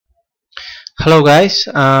Hello guys,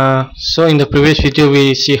 so in the previous video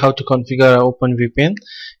we see how to configure OpenVPN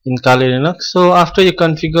in Kali Linux. So after you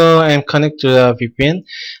configure and connect to the VPN,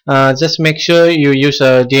 just make sure you use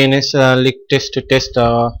a DNS leak test to test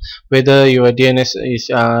whether your DNS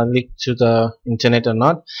is leaked to the internet or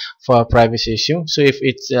not for a privacy issue. So if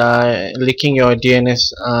it's leaking your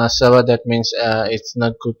DNS server, that means it's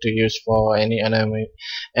not good to use for any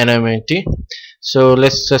anonymity. So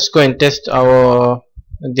let's just go and test our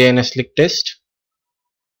DNS leak test.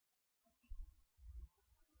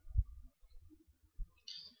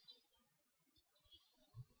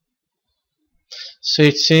 So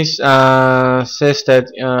it says that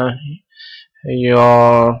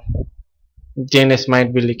your DNS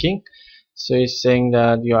might be leaking. So it's saying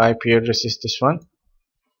that your IP address is this one,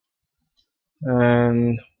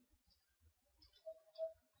 and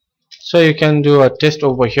so you can do a test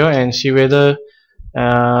over here and see whether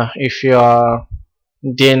if your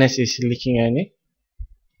DNS is leaking any.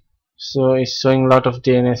 So it's showing a lot of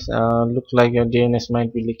DNS. Look like your DNS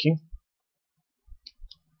might be leaking.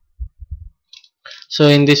 So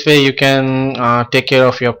in this way you can take care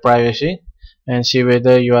of your privacy and see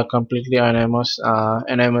whether you are completely anonymous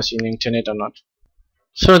in internet or not.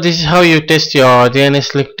 So this is how you test your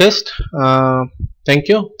DNS leak test. Thank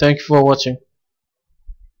you for watching.